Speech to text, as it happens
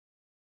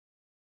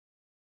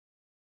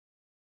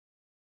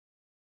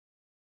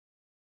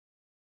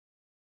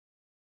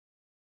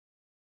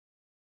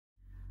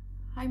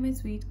Hi my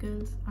sweet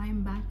girls, I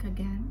am back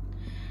again.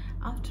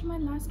 After my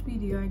last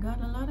video, I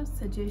got a lot of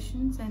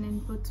suggestions and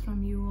inputs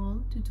from you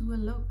all to do a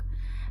look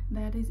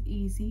that is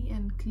easy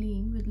and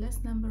clean with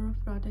less number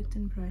of product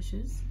and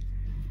brushes.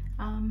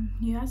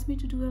 You asked me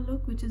to do a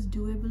look which is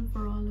doable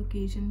for all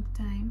occasion,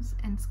 times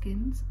and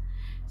skins.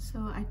 So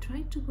I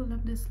tried to pull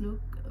up this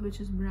look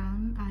which is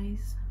brown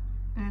eyes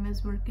and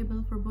is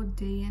workable for both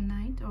day and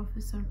night,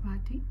 office or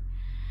party.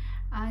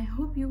 I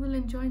hope you will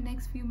enjoy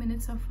next few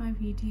minutes of my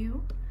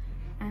video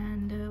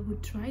and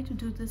would try to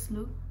do this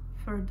look.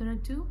 Further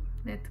ado,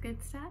 let's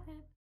get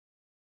started.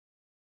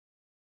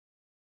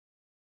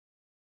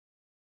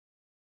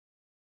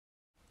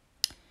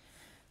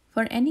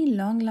 For any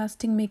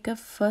long-lasting makeup,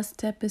 first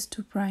step is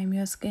to prime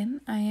your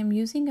skin. I am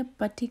using a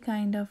putty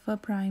kind of a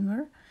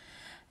primer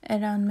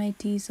around my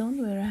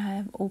T-zone where I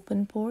have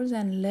open pores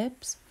and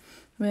lips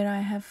where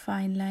I have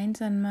fine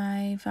lines, and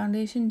my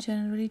foundation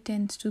generally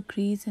tends to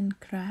crease and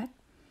crack.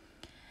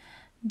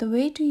 The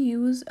way to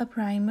use a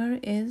primer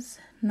is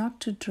not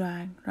to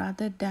drag,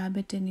 rather dab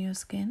it in your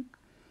skin.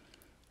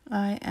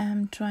 I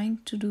am trying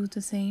to do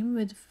the same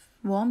with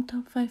warmth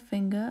of my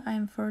finger. I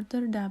am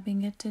further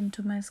dabbing it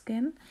into my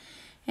skin.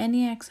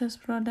 Any excess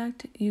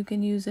product, you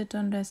can use it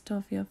on rest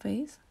of your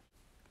face.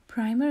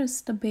 Primer is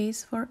the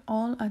base for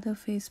all other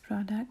face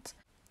products.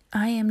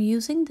 I am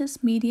using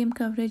this medium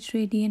coverage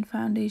radiant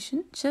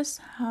foundation,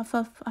 just half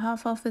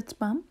of its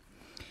pump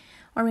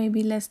or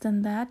maybe less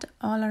than that,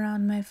 all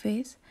around my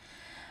face.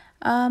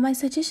 My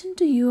suggestion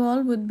to you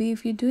all would be,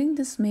 if you're doing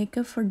this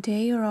makeup for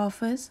day or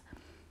office,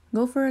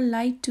 go for a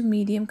light to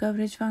medium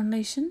coverage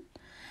foundation.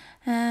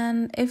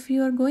 And if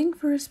you are going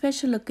for a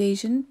special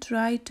occasion,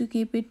 try to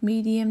keep it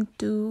medium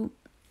to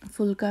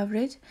full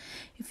coverage.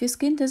 If your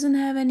skin doesn't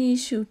have any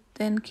issue,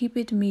 then keep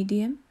it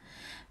medium.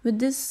 With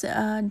this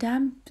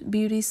damp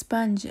beauty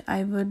sponge,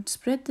 I would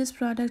spread this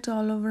product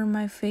all over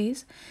my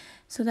face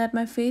so that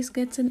my face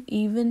gets an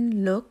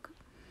even look.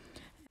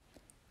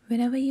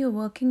 Whenever you're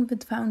working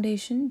with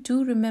foundation,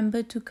 do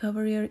remember to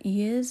cover your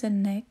ears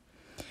and neck.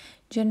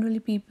 Generally,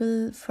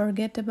 people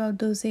forget about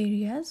those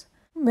areas.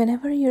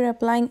 Whenever you're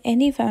applying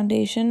any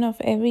foundation of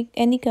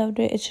any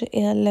coverage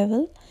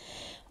level,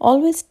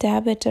 always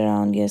dab it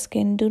around your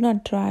skin. Do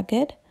not drag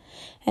it,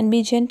 and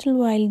be gentle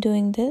while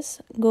doing this.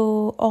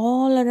 Go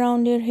all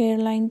around your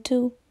hairline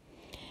too,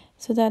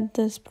 so that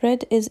the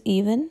spread is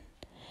even.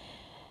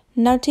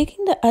 Now,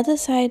 taking the other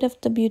side of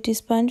the beauty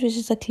sponge, which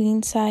is the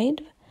clean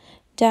side,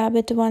 dab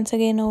it once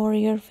again over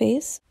your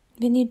face.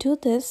 When you do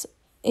this,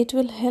 it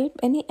will help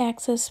any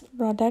excess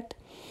product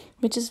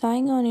which is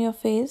lying on your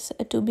face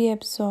to be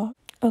absorbed.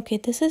 Okay,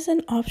 this is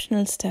an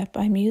optional step.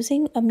 I'm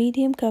using a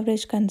medium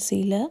coverage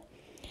concealer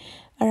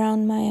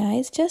around my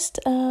eyes, just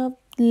a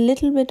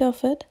little bit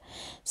of it,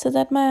 so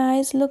that my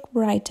eyes look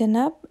brighten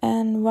up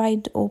and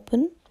wide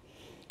open.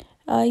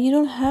 You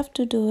don't have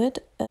to do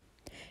it.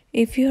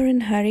 If you're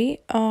in a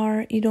hurry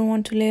or you don't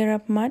want to layer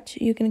up much,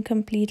 you can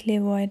completely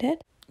avoid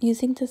it.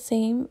 Using the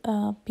same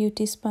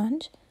beauty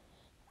sponge,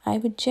 I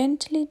would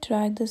gently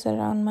drag this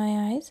around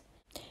my eyes.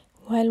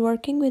 While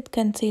working with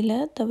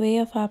concealer, the way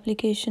of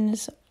application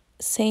is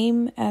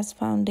same as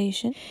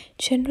foundation.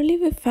 Generally,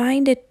 we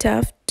find it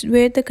tough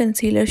where the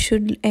concealer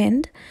should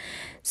end.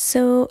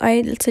 So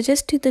I'll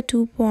suggest you the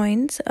 2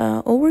 points.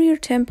 Over your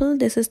temple,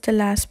 this is the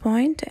last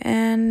point,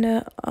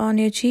 and on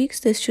your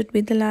cheeks, this should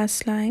be the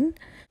last line.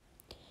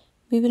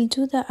 We will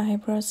do the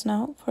eyebrows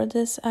now. For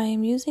this, I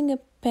am using a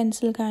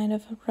pencil kind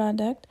of a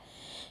product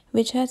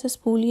which has a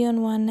spoolie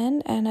on one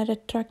end and a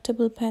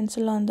retractable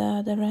pencil on the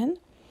other end.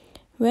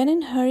 When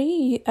in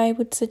hurry, I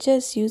would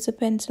suggest use a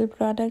pencil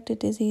product.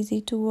 It is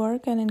easy to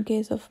work, and in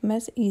case of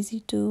mess, easy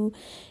to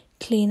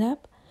clean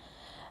up.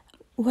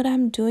 What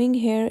I'm doing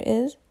here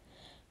is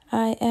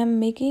I am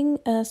making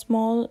a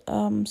small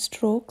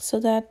stroke so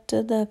that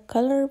the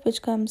color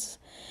which comes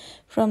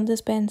from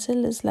this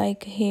pencil is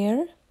like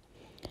hair.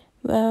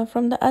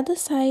 From the other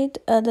side,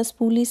 the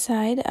spoolie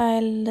side,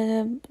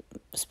 I'll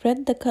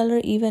spread the color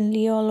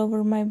evenly all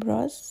over my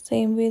brows.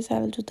 Same way as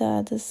I'll do the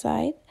other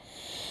side.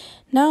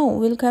 Now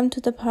we'll come to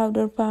the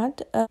powder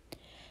part.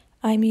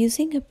 I'm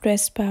using a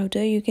pressed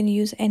powder. You can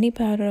use any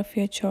powder of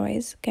your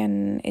choice.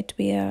 Can it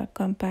be a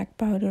compact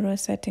powder or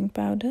setting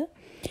powder?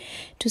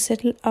 To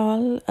settle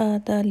all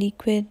the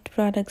liquid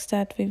products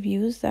that we've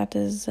used, that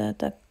is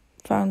the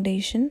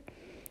foundation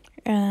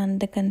and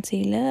the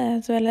concealer,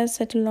 as well as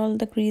settle all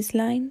the crease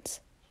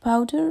lines.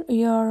 Powder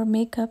your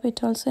makeup.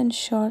 It also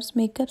ensures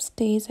makeup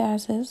stays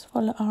as is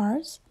for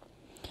hours.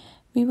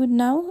 We would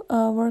now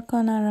work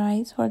on our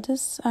eyes. For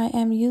this, I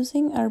am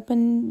using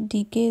Urban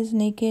Decay's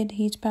Naked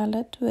Heat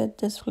Palette with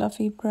this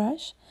fluffy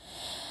brush.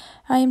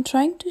 I am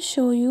trying to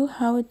show you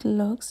how it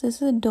looks.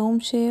 This is a dome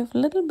shape,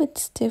 little bit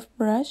stiff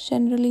brush,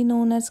 generally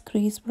known as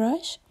crease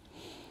brush.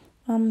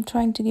 I'm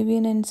trying to give you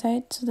an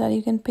insight so that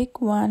you can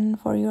pick one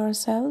for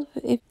yourself.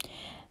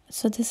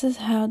 So this is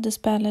how this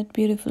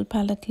beautiful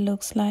palette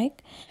looks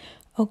like.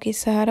 Okay,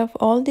 so out of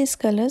all these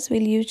colors,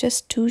 we'll use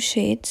just 2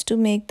 shades to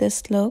make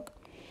this look.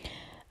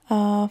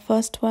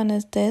 First one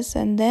is this,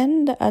 and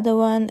then the other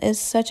one is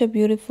such a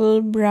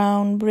beautiful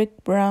brown,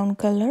 brick brown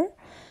color.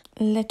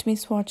 Let me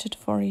swatch it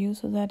for you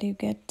so that you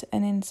get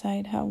an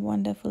insight how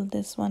wonderful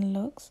this one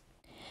looks.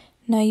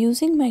 Now,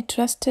 using my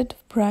trusted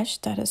brush,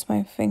 that is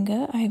my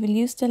finger, I will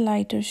use the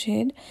lighter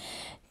shade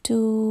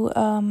to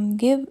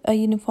give a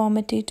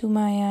uniformity to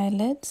my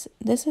eyelids.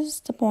 This is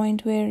the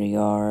point where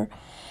your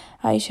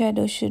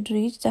eyeshadow should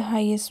reach the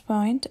highest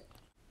point.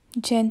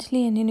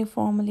 Gently and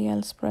uniformly,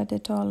 I'll spread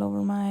it all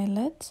over my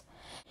eyelids.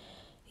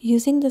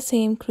 Using the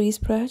same crease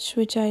brush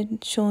which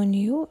I'd shown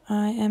you,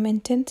 I am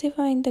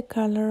intensifying the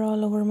color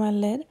all over my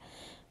lid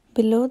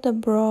below the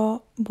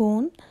brow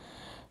bone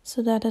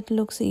so that it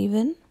looks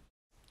even.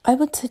 I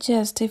would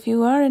suggest if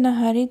you are in a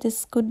hurry,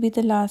 this could be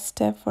the last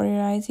step for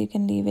your eyes. You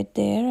can leave it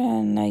there,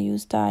 and I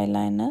use the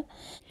eyeliner.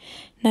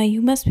 Now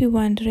you must be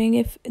wondering,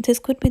 if this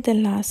could be the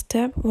last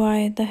step,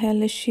 why the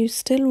hell is she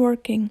still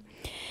working?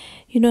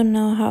 You don't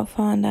know how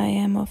fond I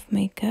am of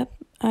makeup.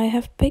 I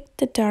have picked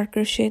the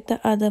darker shade, the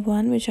other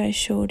one which I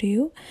showed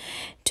you,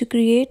 to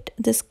create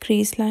this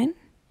crease line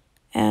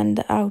and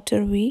the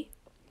outer V.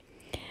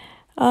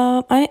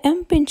 I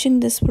am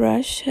pinching this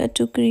brush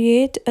to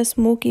create a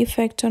smoky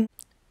effect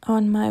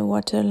on my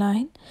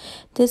waterline.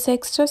 This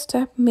extra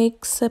step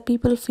makes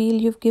people feel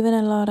you've given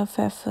a lot of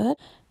effort.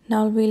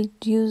 Now we'll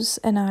use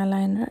an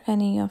eyeliner,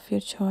 any of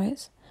your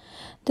choice.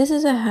 This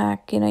is a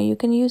hack, you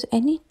can use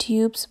any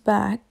tubes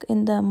back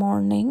in the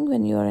morning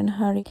when you are in a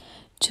hurry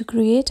to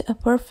create a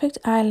perfect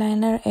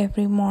eyeliner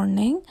every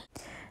morning.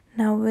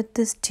 Now with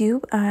this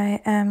tube,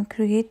 I am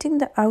creating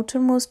the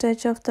outermost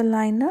edge of the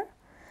liner,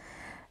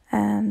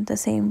 and the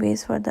same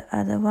ways for the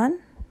other one.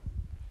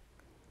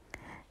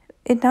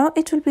 Now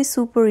it will be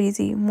super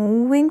easy,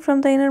 moving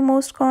from the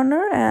innermost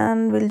corner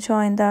and we'll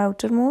join the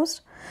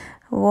outermost.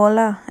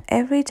 Voila,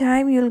 every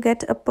time you'll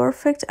get a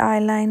perfect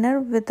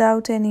eyeliner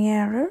without any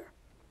error.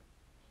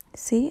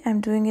 See,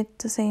 I'm doing it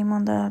the same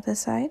on the other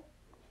side.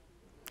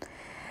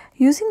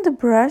 Using the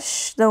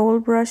brush, the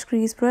old brush,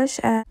 crease brush,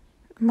 and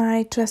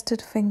my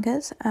trusted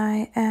fingers,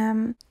 I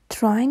am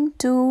trying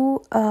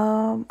to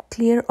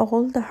clear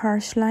all the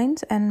harsh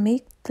lines and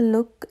make the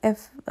look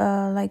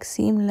like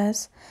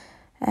seamless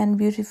and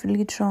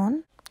beautifully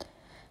drawn.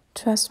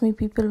 Trust me,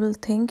 people will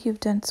think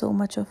you've done so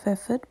much of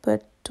effort,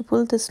 but to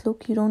pull this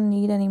look, you don't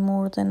need any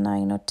more than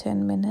 9 or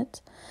 10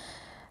 minutes.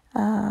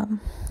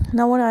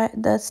 Now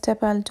the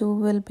step I'll do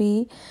will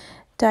be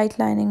tight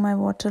lining my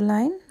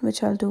waterline,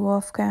 which I'll do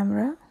off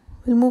camera.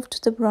 We'll move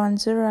to the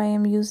bronzer. I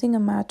am using a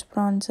matte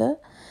bronzer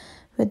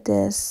with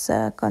this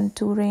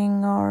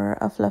contouring or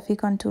a fluffy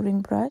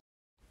contouring brush.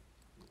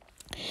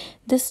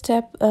 This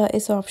step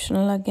is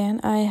optional again.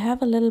 I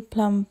have a little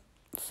plump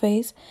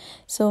face,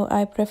 so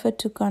I prefer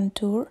to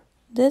contour.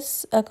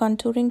 This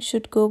contouring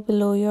should go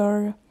below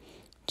your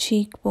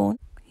cheekbone.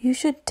 You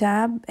should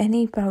dab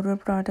any powder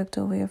product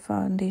over your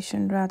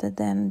foundation rather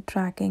than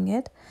dragging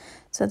it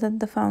so that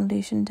the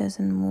foundation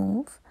doesn't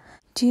move.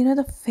 Do you know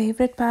the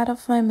favorite part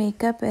of my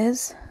makeup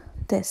is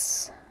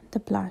this, the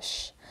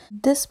blush.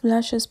 This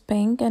blush is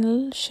pink and a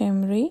little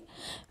shimmery.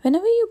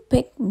 Whenever you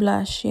pick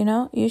blush,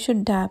 you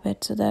should dab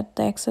it so that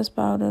the excess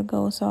powder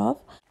goes off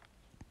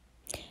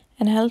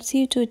and helps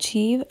you to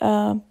achieve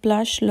a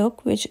blush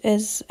look which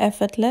is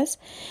effortless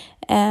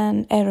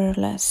and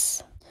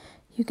errorless.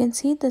 You can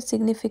see the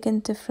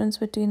significant difference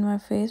between my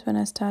face when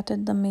I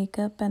started the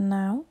makeup and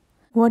now.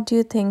 What do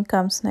you think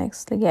comes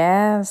next?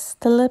 Yes,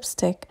 the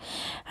lipstick.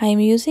 I am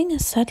using a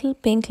subtle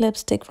pink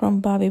lipstick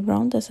from Bobbi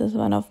Brown. This is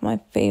one of my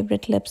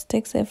favorite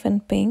lipsticks, if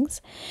in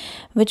pinks,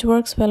 which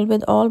works well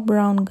with all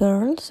brown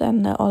girls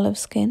and olive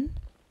skin.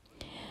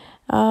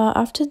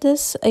 After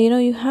this,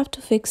 you have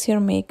to fix your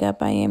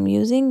makeup. I am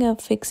using a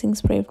fixing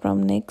spray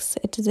from NYX.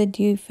 It is a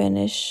dewy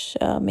finish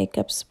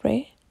makeup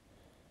spray.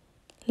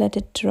 Let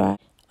it dry.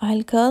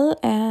 I'll curl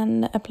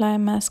and apply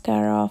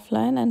mascara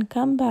offline and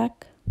come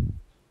back.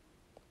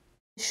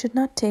 It should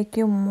not take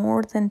you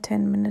more than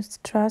 10 minutes.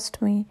 Trust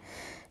me.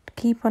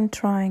 Keep on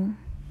trying.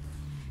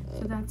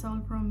 So that's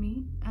all from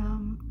me.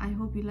 I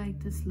hope you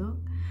like this look.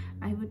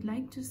 I would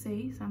like to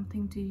say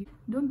something to you.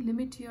 Don't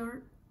limit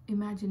your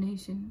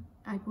imagination.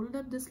 I pulled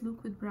up this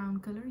look with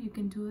brown color. You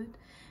can do it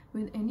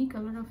with any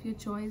color of your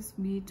choice,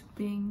 be it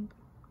pink,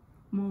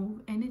 mauve,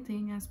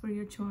 anything as per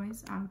your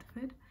choice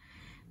outfit.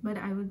 But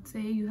I would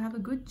say you have a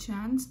good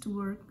chance to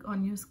work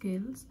on your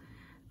skills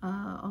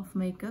of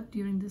makeup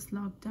during this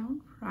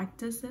lockdown.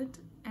 Practice it,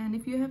 and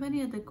if you have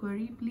any other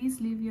query,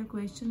 please leave your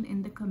question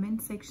in the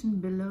comment section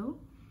below.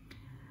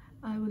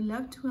 I would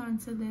love to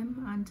answer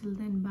them. Until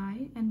then,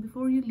 bye. And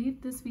before you leave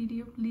this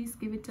video, please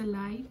give it a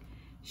like,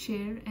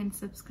 share and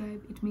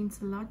subscribe. It means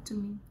a lot to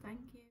me. Thank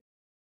you.